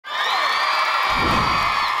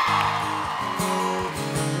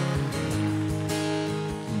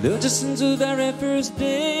Loved you since the very first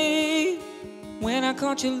day, when I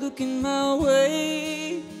caught you looking my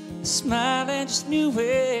way. I smiled and just knew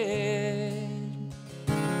it.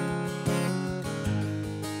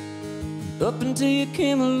 Up until you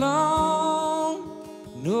came along,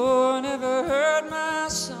 no one ever heard my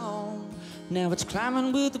song. Now it's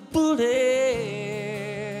climbing with a bullet.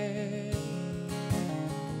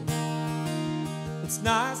 It's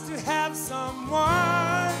nice to have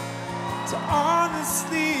someone to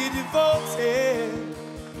honestly devoted.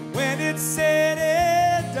 When it's said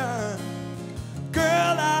and done,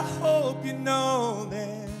 girl, I hope you know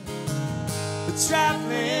that the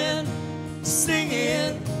traveling,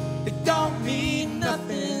 singing, it don't mean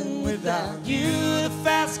nothing without you. The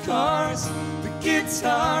fast cars, the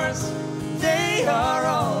guitars, they are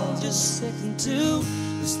all just second to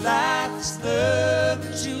this life, this love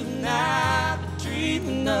that you and I have been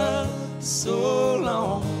dreaming of for so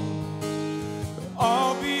long. But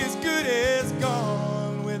all be as good as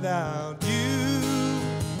gone without you.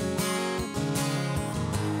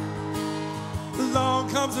 Along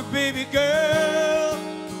comes a baby girl,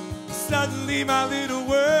 suddenly my little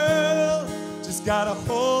world just got a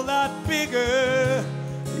whole lot bigger.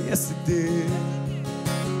 Yes, it did.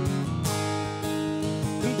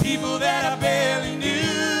 And people that I barely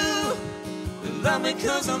knew, they love me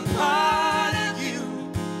 'cause I'm part of you.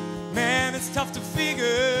 Man, it's tough to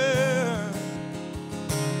figure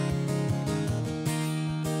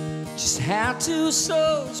just how two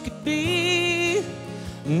souls could be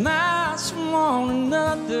miles from one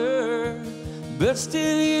another, but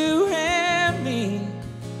still you and me,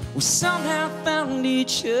 we somehow found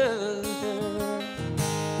each other.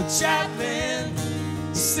 the traveling,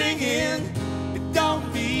 singing, it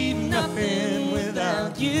don't mean nothing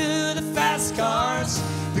without you. The fast cars,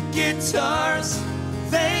 the guitars,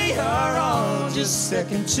 they are all just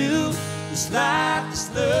second to this life, this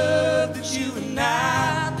love that you and I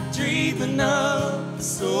have been dreaming of for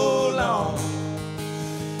so long.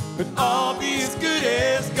 But all be as good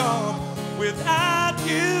as gone without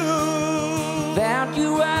you. Without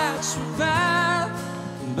you I'd survive,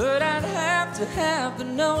 but I'd have to have the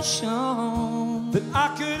notion that I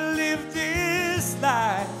could live this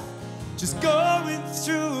life just going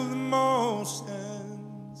through the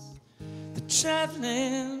motions. the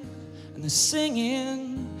traveling and the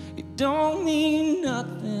singing, it don't mean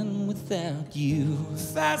nothing without you.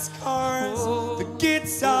 Fast cars, the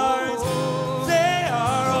guitars, they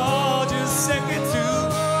are all just second to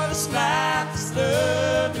this life, this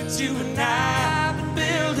love that you and I